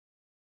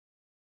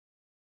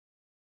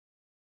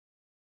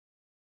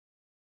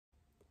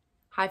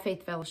High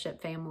Faith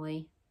Fellowship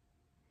family.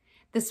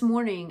 This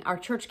morning, our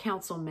church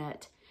council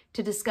met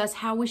to discuss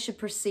how we should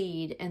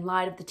proceed in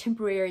light of the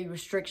temporary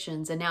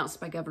restrictions announced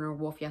by Governor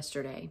Wolf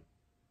yesterday.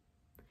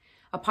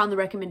 Upon the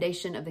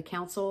recommendation of the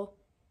council,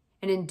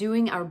 and in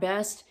doing our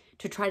best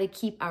to try to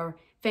keep our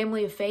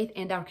family of faith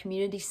and our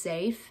community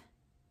safe,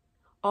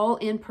 all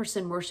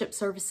in-person worship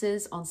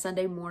services on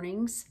Sunday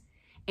mornings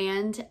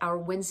and our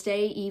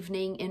Wednesday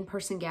evening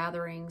in-person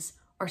gatherings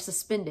are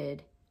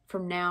suspended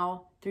from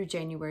now through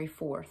January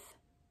 4th.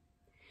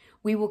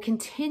 We will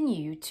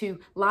continue to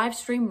live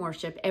stream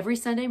worship every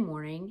Sunday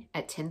morning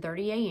at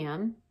 10:30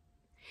 a.m.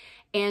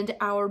 And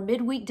our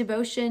midweek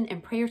devotion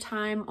and prayer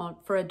time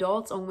for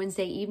adults on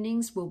Wednesday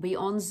evenings will be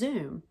on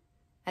Zoom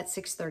at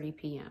 6:30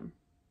 p.m.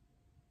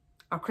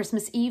 Our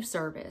Christmas Eve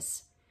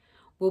service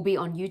will be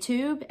on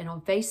YouTube and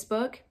on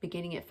Facebook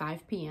beginning at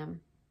 5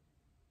 p.m.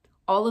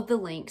 All of the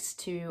links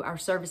to our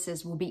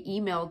services will be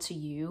emailed to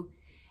you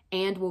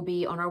and will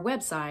be on our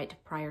website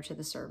prior to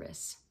the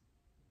service.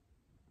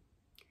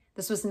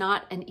 This was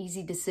not an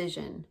easy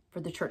decision for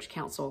the church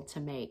council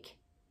to make.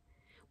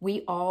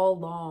 We all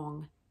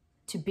long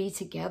to be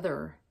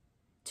together,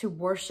 to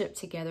worship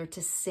together,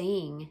 to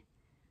sing.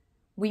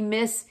 We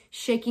miss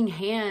shaking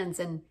hands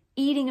and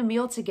eating a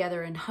meal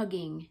together and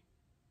hugging.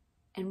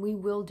 And we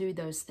will do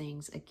those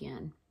things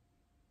again.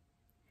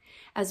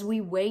 As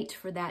we wait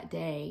for that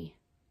day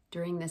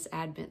during this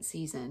Advent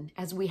season,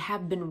 as we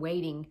have been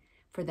waiting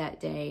for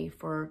that day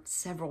for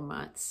several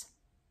months,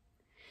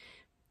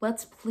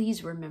 let's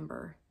please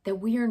remember that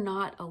we are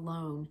not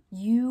alone.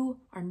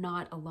 You are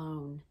not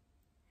alone.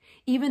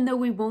 Even though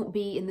we won't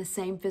be in the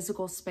same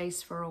physical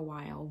space for a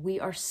while, we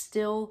are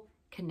still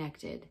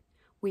connected.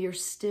 We are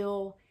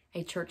still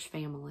a church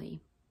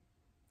family.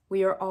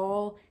 We are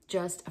all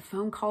just a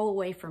phone call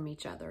away from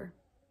each other.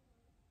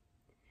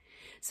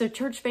 So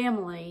church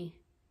family,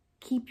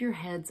 keep your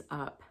heads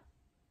up.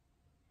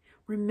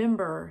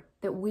 Remember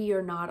that we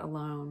are not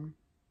alone.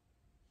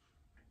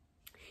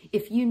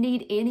 If you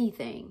need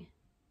anything,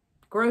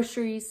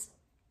 groceries,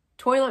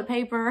 toilet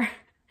paper,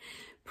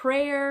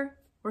 prayer,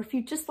 or if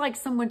you'd just like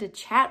someone to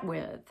chat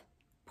with,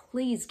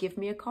 please give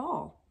me a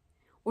call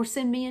or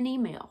send me an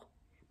email.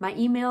 My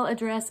email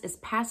address is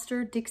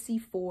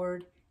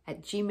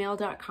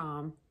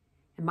pastordixiford@gmail.com,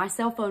 and my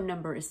cell phone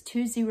number is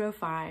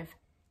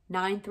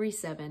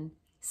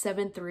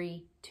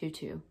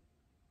 205-937-7322.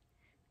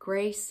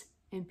 Grace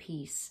and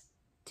peace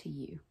to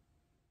you.